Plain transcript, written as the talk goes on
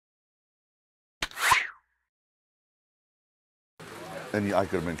And I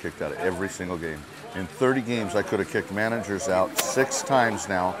could have been kicked out of every single game. In 30 games, I could have kicked managers out 6 times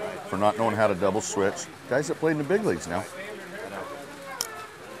now for not knowing how to double switch. Guys that played in the big leagues now.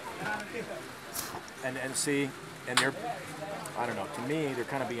 And see, and they're, I don't know, to me, they're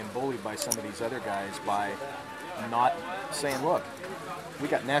kind of being bullied by some of these other guys by not saying, look, we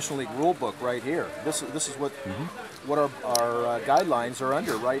got National League rule book right here. This is what our guidelines are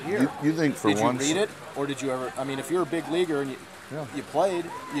under right here. You think for once... Did you read it, or did you ever? I mean, if you're a big leaguer and you played,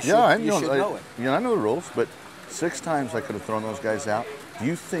 you should, you should know it. Yeah, I know the rules, but 6 times I could have thrown those guys out. Do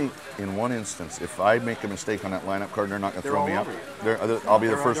you think in one instance, if I make a mistake on that lineup card, they're not going to throw me out? I'll be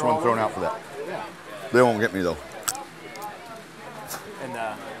the first one thrown out for that. Yeah. They won't get me though.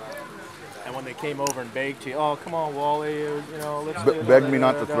 And when they came over and begged you, oh, come on, Wally, let's begged me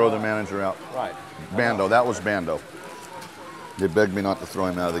not to throw the manager out. Right. Bando, that was Bando. They begged me not to throw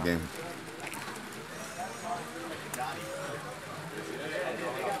him out of the game.